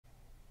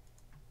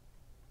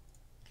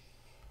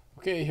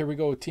Okay, here we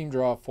go. Team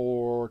draw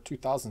for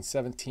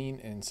 2017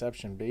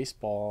 Inception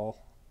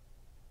Baseball.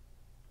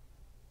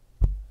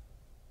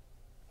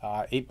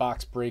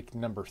 8-box break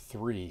number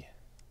 3.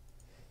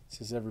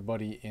 This is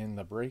everybody in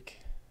the break.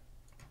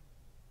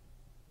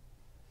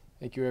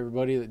 Thank you,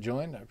 everybody that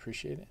joined. I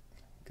appreciate it.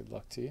 Good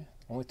luck to you.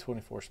 Only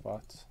 24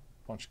 spots.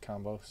 Bunch of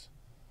combos.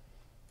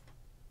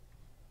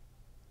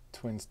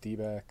 Twins,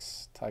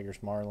 D-backs, Tigers,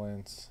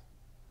 Marlins,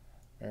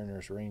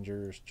 Mariners,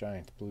 Rangers,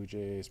 Giants, Blue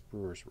Jays,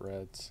 Brewers,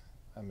 Reds.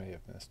 I may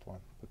have missed one,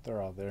 but they're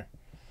all there.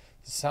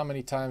 This is how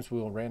many times we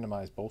will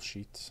randomize both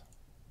sheets.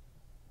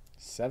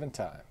 7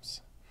 times.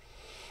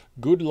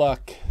 Good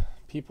luck.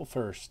 People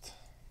first.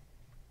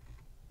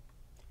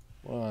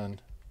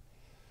 1,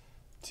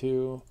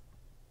 2,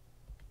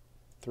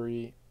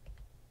 3,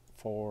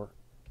 4,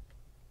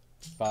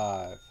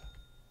 5,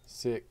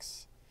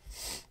 6,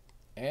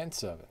 and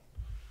 7.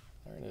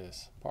 There it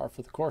is. Par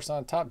for the course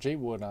on top. J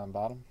Wood on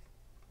bottom.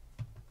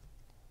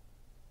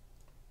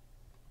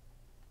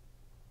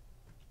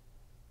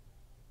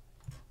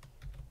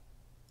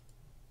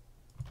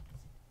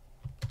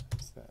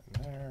 There's that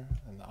in there.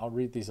 And I'll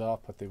read these off,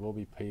 but they will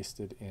be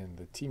pasted in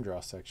the team draw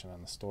section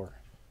on the store.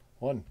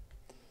 1,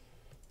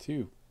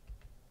 2,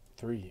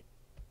 3,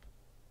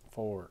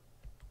 4,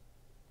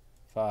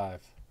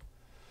 5,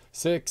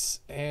 6,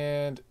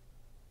 and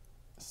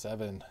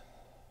 7.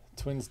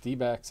 Twins,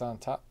 D-backs on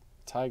top.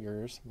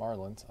 Tigers,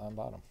 Marlins on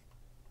bottom.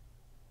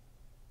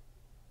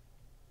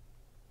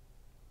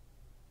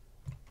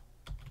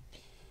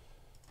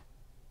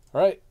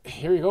 All right,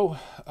 here you go.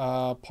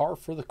 Par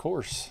for the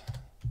course.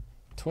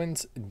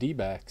 Twins,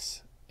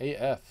 D-backs,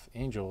 AF,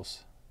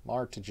 Angels,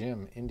 Mar to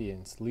Jim,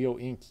 Indians, Leo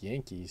Inc.,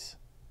 Yankees,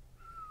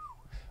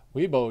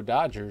 Weibo,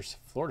 Dodgers,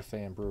 Florida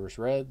Fan, Brewers,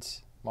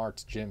 Reds, Mar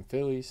to Jim,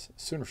 Phillies,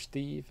 Sooner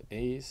Steve,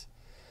 A's,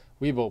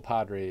 Weibo,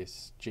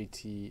 Padres,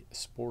 JT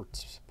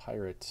Sports,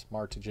 Pirates,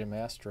 Mar to Jim,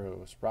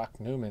 Astros, Rock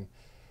Newman,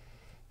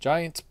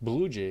 Giants,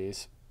 Blue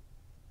Jays,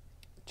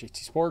 JT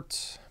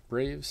Sports,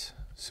 Braves,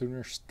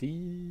 Sooner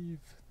Steve,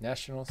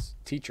 Nationals,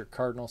 Teacher,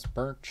 Cardinals,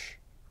 Birch,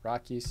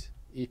 Rockies,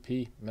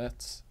 EP,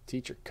 Mets,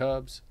 Teacher,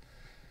 Cubs,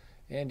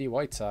 Andy,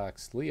 White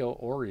Sox, Leo,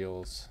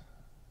 Orioles,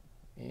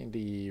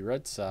 Andy,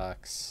 Red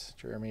Sox,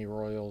 Jeremy,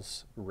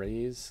 Royals,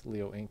 Rays,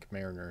 Leo Inc.,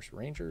 Mariners,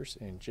 Rangers,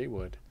 and J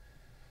Wood,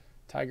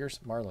 Tigers,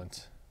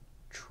 Marlins.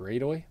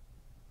 Trade away.